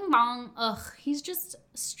bong, bing bong. Ugh, he's just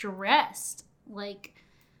stressed. Like,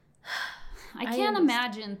 I can't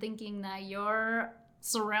imagine thinking that you're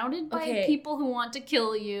surrounded by people who want to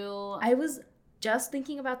kill you. I was just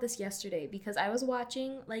thinking about this yesterday because I was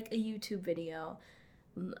watching like a YouTube video.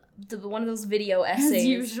 One of those video essays. As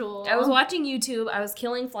usual. I was watching YouTube. I was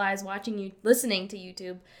killing flies, listening to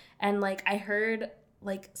YouTube. And like I heard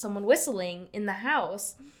like someone whistling in the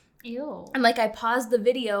house. Ew. And like I paused the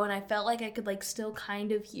video and I felt like I could like still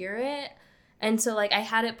kind of hear it. And so like I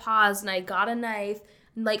had it paused and I got a knife.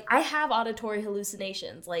 And like I have auditory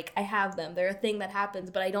hallucinations. Like I have them. They're a thing that happens,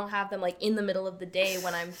 but I don't have them like in the middle of the day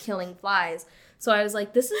when I'm killing flies. So I was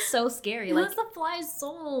like, this is so scary. What's Like the flies'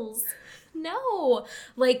 souls? No.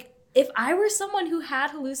 Like if I were someone who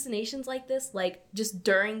had hallucinations like this, like just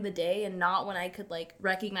during the day and not when I could like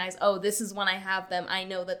recognize, oh, this is when I have them, I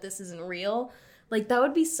know that this isn't real. Like that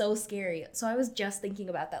would be so scary. So I was just thinking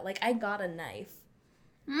about that. Like I got a knife.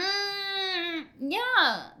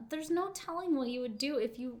 Yeah. There's no telling what you would do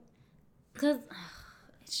if you, because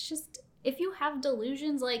it's just, if you have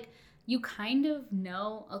delusions, like you kind of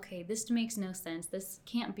know, okay, this makes no sense. This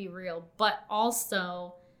can't be real. But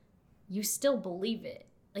also you still believe it.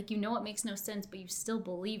 Like, you know it makes no sense, but you still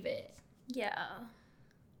believe it. Yeah.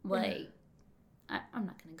 Like, I'm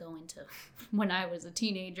not going to go into when I was a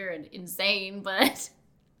teenager and insane, but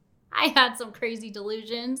I had some crazy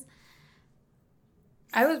delusions.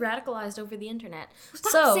 I was radicalized over the internet.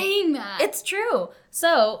 Stop saying that. It's true.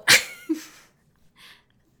 So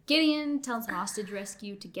Gideon tells hostage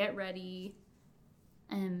rescue to get ready.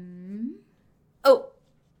 Oh,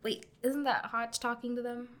 wait. Isn't that Hotch talking to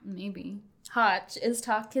them? Maybe. Hotch is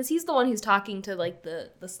because he's the one who's talking to like the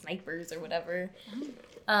snipers or whatever.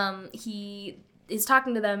 He is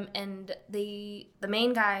talking to them, and the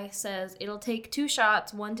main guy says it'll take 2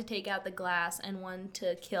 shots, one to take out the glass and one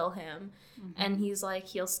to kill him. Mm-hmm. And he's like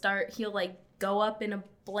he'll like go up in a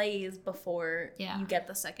blaze before you get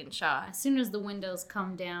the second shot. As soon as the windows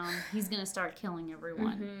come down, he's gonna start killing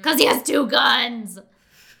everyone because he has 2 guns.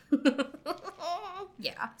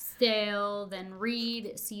 Yeah. So then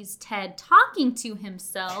Reed sees Ted talking to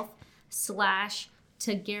himself /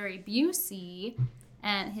 to Gary Busey,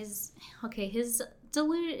 and his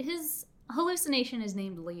hallucination is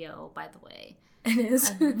named Leo, by the way. It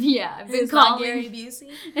is. Yeah, I've been it's calling not Gary Busey.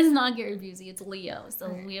 It's not Gary Busey. It's Leo.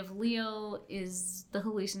 So we have Leo is the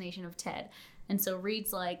hallucination of Ted, and so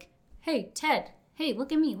Reed's like, "Hey, Ted. Hey,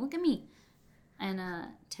 look at me. Look at me." And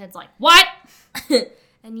Ted's like, "What?"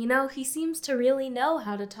 And he seems to really know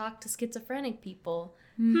how to talk to schizophrenic people.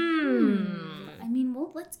 I mean,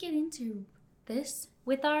 well, let's get into this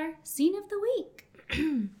with our scene of the week.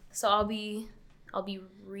 So I'll be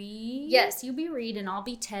Reed. Yes, you be Reed, and I'll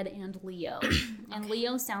be Ted and Leo. And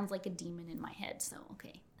Leo sounds like a demon in my head, so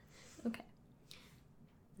okay.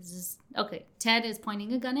 Okay. Ted is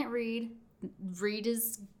pointing a gun at Reed. Reed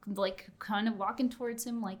is like kind of walking towards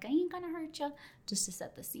him, like, I ain't gonna hurt you, just to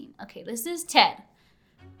set the scene. Okay, this is Ted.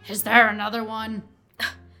 Is there another one?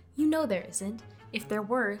 You know there isn't. If there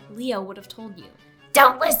were, Leo would have told you.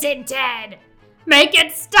 Don't listen, Ted! Make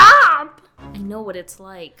it stop! I know what it's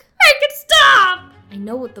like. Make it stop! I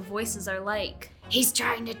know what the voices are like. He's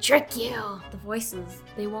trying to trick you. The voices,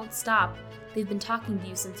 they won't stop. They've been talking to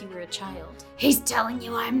you since you were a child. He's telling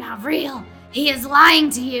you I'm not real. He is lying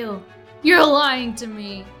to you. You're lying to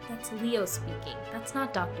me. That's Leo speaking. That's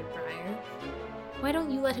not Dr. Breyer. Why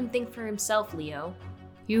don't you let him think for himself, Leo?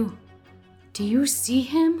 Do you see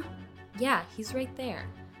him? Yeah, he's right there.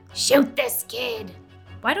 Shoot this kid.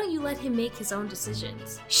 Why don't you let him make his own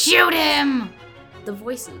decisions? Shoot him! The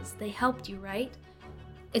voices, they helped you, right?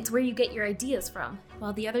 It's where you get your ideas from.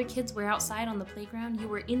 While the other kids were outside on the playground, you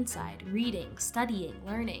were inside, reading, studying,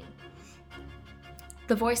 learning.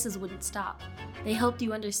 The voices wouldn't stop. They helped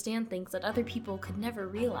you understand things that other people could never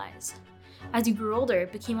realize. As you grew older,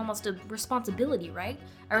 it became almost a responsibility, right?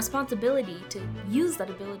 A responsibility to use that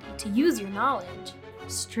ability, to use your knowledge.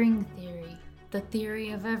 String theory. The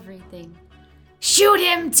theory of everything. Shoot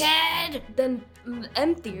him, Ted! Then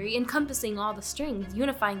M theory, encompassing all the strings,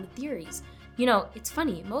 unifying the theories. You know, it's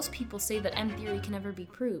funny, most people say that M theory can never be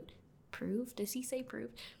proved. Proved? Does he say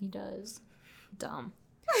proved? He does. Dumb.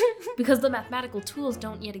 Because the mathematical tools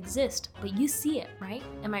don't yet exist, but you see it, right?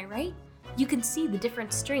 Am I right? You can see the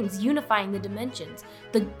different strings unifying the dimensions,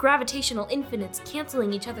 the gravitational infinites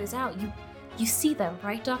canceling each other's out. You see them,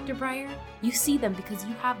 right, Dr. Breyer? You see them because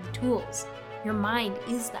you have the tools. Your mind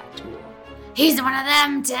is that tool. He's one of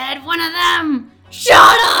them, Ted, one of them! Shut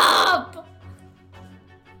up!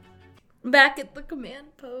 Back at the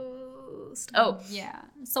command post. Oh, yeah.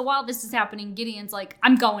 So while this is happening, Gideon's like,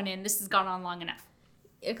 I'm going in. This has gone on long enough.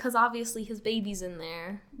 Because obviously his baby's in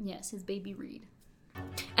there. Yes, his baby Reed.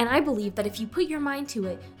 And I believe that if you put your mind to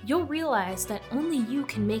it, you'll realize that only you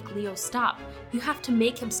can make Leo stop. You have to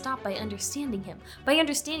make him stop by understanding him, by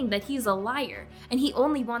understanding that he's a liar, and he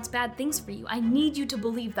only wants bad things for you. I need you to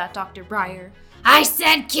believe that, Dr. Breyer. I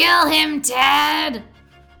said kill him, Ted!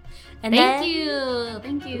 And Thank you.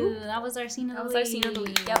 Ooh. That was our scene of the week. That was our scene of the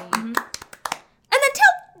week, yep. Mm-hmm. And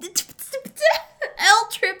then Elle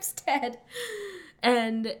trips Ted.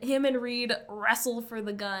 And him and Reed wrestle for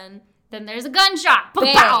the gun. Then there's a gunshot.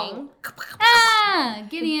 Bang! Ah!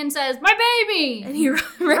 Gideon says, my baby! And he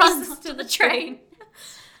runs to the train.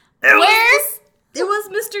 Where's? It was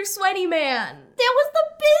Mr. Sweaty Man. It was the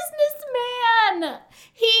businessman!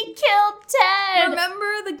 He killed Ted!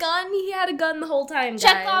 Remember the gun? He had a gun the whole time, guys.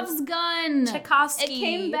 Chekhov's gun! Tchaikovsky. It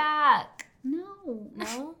came back. No.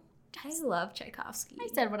 No? I love Tchaikovsky. I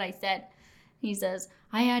said what I said. He says,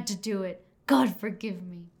 I had to do it. God forgive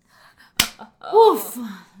me. Oof.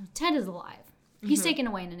 Ted is alive. He's taken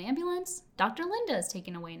away in an ambulance. Dr. Linda is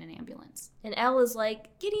taken away in an ambulance. And Elle is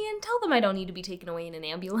like, Gideon, tell them I don't need to be taken away in an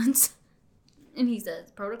ambulance. And he says,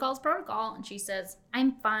 protocol's protocol. And she says,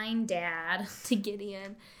 I'm fine, Dad. To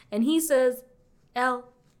Gideon. And he says,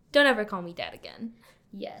 Elle, don't ever call me Dad again.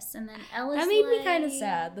 Yes. And then Elle is that made me kind of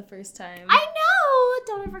sad the first time. I know.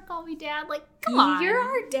 Don't ever call me Dad. Like, come on. You're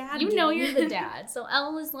our dad. You know you're the dad. So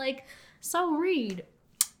Elle is like, so Reed,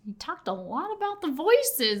 you talked a lot about the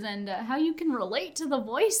voices and how you can relate to the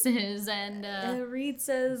voices. And Reed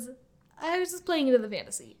says, I was just playing into the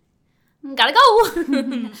fantasy. Gotta go.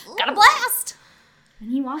 Gotta blast.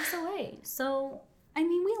 And he walks away. So, I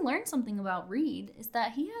mean, we learned something about Reed is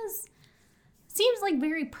that he seems like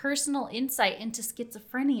very personal insight into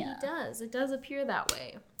schizophrenia. It does. It does appear that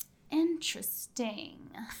way. Interesting.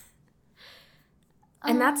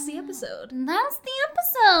 And that's the episode. That's the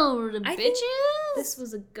episode, I bitches. think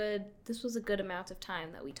this was a good amount of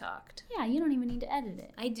time that we talked. Yeah, you don't even need to edit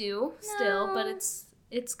it. I do still, but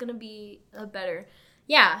it's gonna be a better.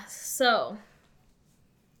 Yeah. So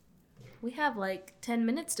we have like 10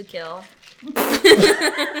 minutes to kill.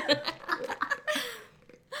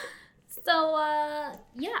 So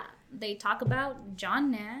yeah, they talk about John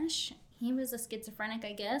Nash. He was a schizophrenic,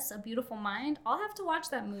 I guess. A Beautiful Mind. I'll have to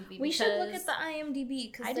watch that movie. We should look at the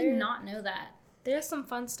IMDb because I did not know that. There's some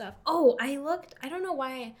fun stuff. Oh, I don't know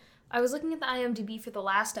why. I was looking at the IMDb for the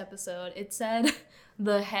last episode. It said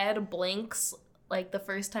the head blinks like the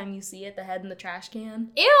first time you see it, the head in the trash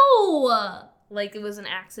can. Ew! Like it was an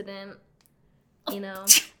accident, you know?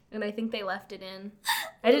 And I think they left it in.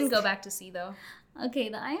 I didn't go back to see though. Okay,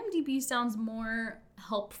 the IMDb sounds more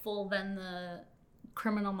helpful than the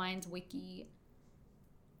Criminal Minds wiki.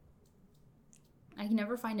 I can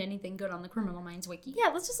never find anything good on the Criminal Minds wiki. Yeah,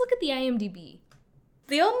 let's just look at the IMDb.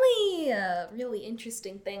 The only really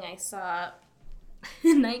interesting thing I saw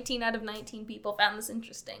 19 out of 19 people found this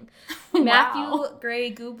interesting. Wow. Matthew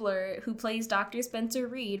Gray Gubler, who plays Dr. Spencer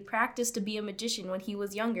Reed, practiced to be a magician when he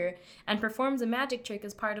was younger and performs a magic trick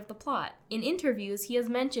as part of the plot. In interviews, he has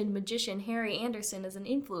mentioned magician Harry Anderson as an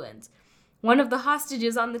influence. One of the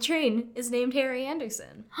hostages on the train is named Harry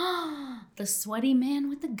Anderson. The sweaty man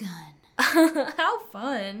with the gun. How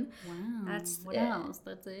fun. Wow. What it. else?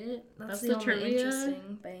 That's it? That's the the only trivia?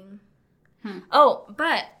 interesting thing. Hmm. Oh,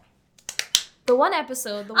 but the one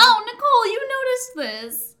episode... Oh, Nicole, you noticed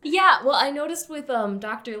this. Yeah, well, I noticed with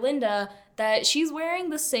Dr. Linda that she's wearing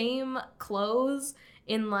the same clothes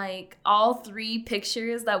in, like, all 3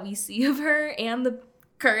 pictures that we see of her and the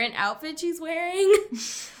current outfit she's wearing.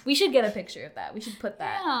 We should get a picture of that. We should put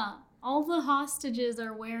that. Yeah. All the hostages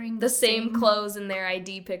are wearing The same clothes in their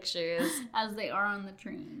ID pictures. as they are on the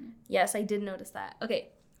train. Yes, I did notice that. Okay,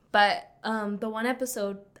 but the one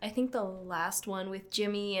episode, I think the last one with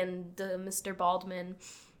Jimmy and Mr. Baldwin,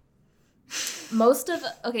 most of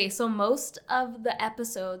the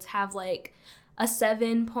episodes have like a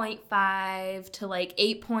 7.5 to like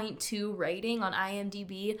 8.2 rating on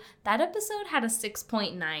IMDb. That episode had a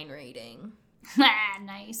 6.9 rating.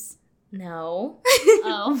 Nice. No.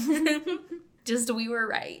 Oh. Just we were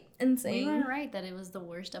right in saying. We were right that it was the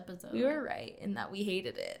worst episode. We were right in that we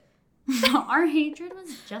hated it. Our hatred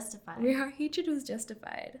was justified. Our hatred was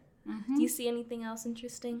justified. Mm-hmm. Do you see anything else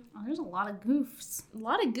interesting? Oh, there's a lot of goofs. A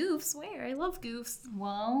lot of goofs. Where? I love goofs.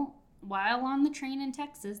 Well, while on the train in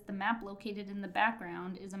Texas, the map located in the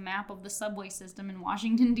background is a map of the subway system in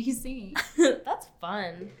Washington, D.C. That's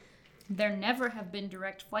fun. There never have been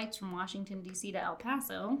direct flights from Washington, D.C. to El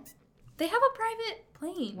Paso. They have a private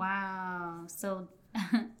plane. Wow. So,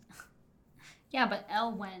 yeah, but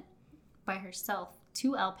Elle went by herself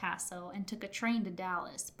to El Paso and took a train to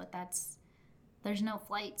Dallas, but there's no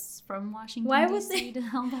flights from Washington, Why would D.C. to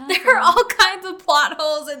El Paso. There are all kinds of plot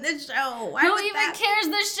holes in this show. Why Who would even that... cares?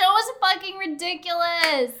 This show is fucking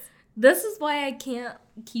ridiculous. This is why I can't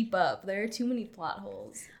keep up. There are too many plot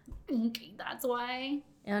holes. Okay, that's why.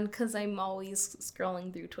 And because I'm always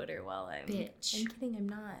scrolling through Twitter while I'm... Bitch. I'm kidding, I'm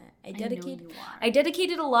not. I know you are. I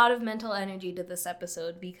dedicated a lot of mental energy to this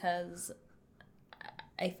episode because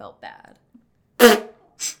I felt bad.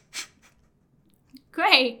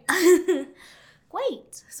 Great.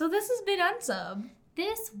 Wait. So this has been Unsub.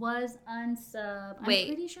 This was Unsub. Wait, I'm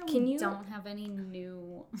pretty sure can we you- don't have any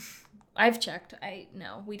new... I've checked.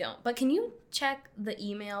 No, we don't. But can you check the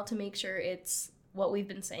email to make sure it's what we've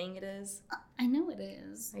been saying it is? I know it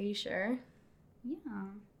is. Are you sure? Yeah.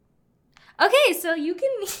 Okay, so you can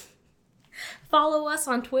follow us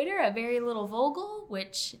on Twitter at Very Little Vogel,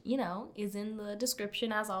 which, is in the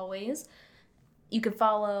description as always. You can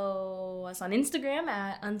follow us on Instagram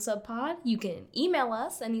at unsubpod. You can email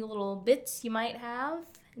us any little bits you might have,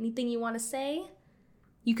 anything you want to say.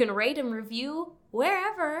 You can rate and review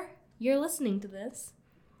wherever you're listening to this.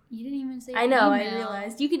 You didn't even say I know, email. I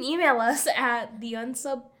realized. You can email us at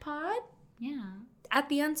theunsubpod, Yeah. at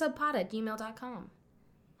theunsubpod@gmail.com.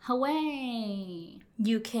 Hooray.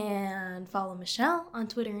 You can follow Michelle on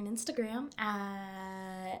Twitter and Instagram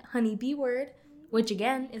at honeybword, which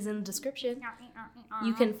again is in the description.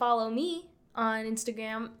 You can follow me on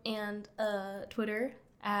Instagram and Twitter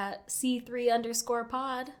at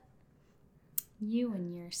C3_pod. You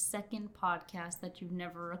and your second podcast that you've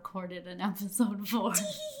never recorded an episode for.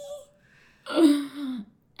 And,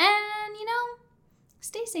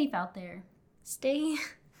 stay safe out there. Stay.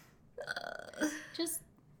 Just,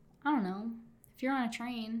 I don't know. If you're on a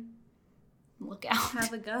train, look out.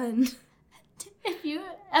 Have a gun. If you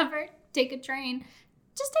ever take a train,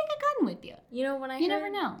 just take a gun with you. When I You heard never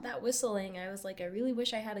know. that whistling, I was like, I really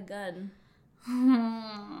wish I had a gun.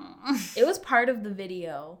 It was part of the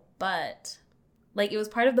video, but... it was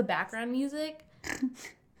part of the background music,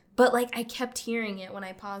 but, I kept hearing it when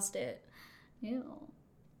I paused it. Ew.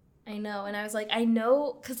 I know, and I was like, I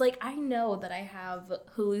know, because, I know that I have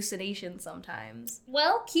hallucinations sometimes.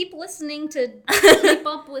 Well, keep listening to keep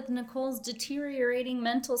up with Nicole's deteriorating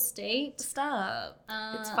mental state. Stop.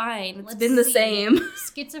 It's Uh, fine. It's let's been the see. same.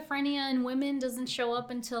 Schizophrenia in women doesn't show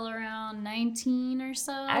up until around 19 or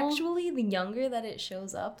so. Actually, the younger that it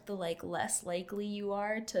shows up, the, less likely you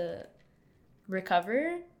are to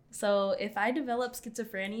recover. So if I develop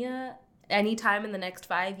schizophrenia anytime in the next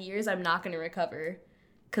 5 years, I'm not going to recover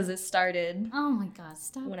because it started Oh my god,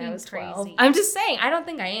 stop when being I was 12. crazy. I'm just saying, I don't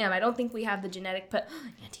think I am. I don't think we have the genetic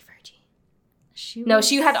Auntie Virgie. She No, was-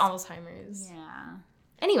 she had Alzheimer's. Yeah.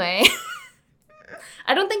 Anyway,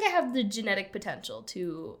 I don't think I have the genetic potential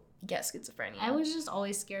to get schizophrenia. I was just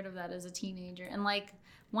always scared of that as a teenager. And like,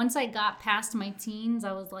 once I got past my teens,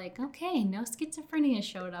 I was like, okay, no schizophrenia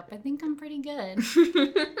showed up. I think I'm pretty good.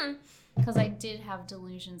 Because I did have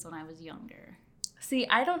delusions when I was younger. See,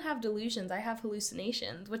 I don't have delusions. I have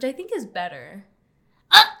hallucinations, which I think is better.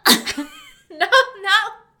 No.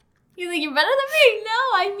 You think you're better than me? No,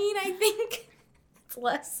 I mean, I think it's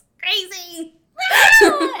less crazy.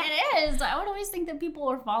 It is. I would always think that people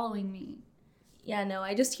were following me. Yeah, no,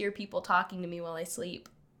 I just hear people talking to me while I sleep.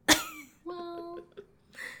 Well,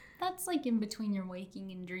 that's like in between your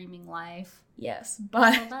waking and dreaming life. Yes,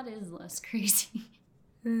 but... So that is less crazy.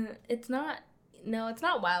 It's not... No, it's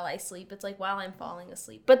not while I sleep. It's like while I'm falling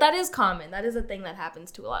asleep. But that is common. That is a thing that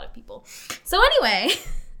happens to a lot of people. So anyway...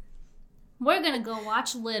 We're gonna go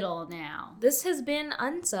watch Little now. This has been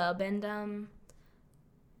Unsub, and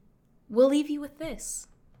we'll leave you with this.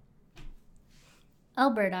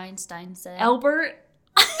 Albert Einstein said. Albert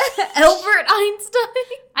Einstein?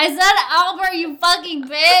 I said Albert, you fucking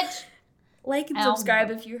bitch. Like and Albert. subscribe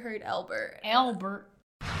if you heard Albert. Albert.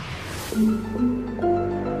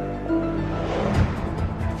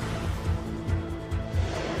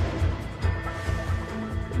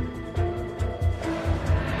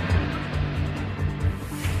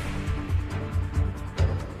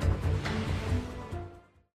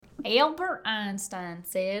 Albert Einstein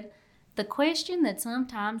said, "The question that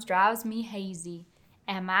sometimes drives me hazy,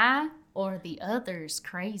 am I or the others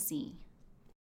crazy?"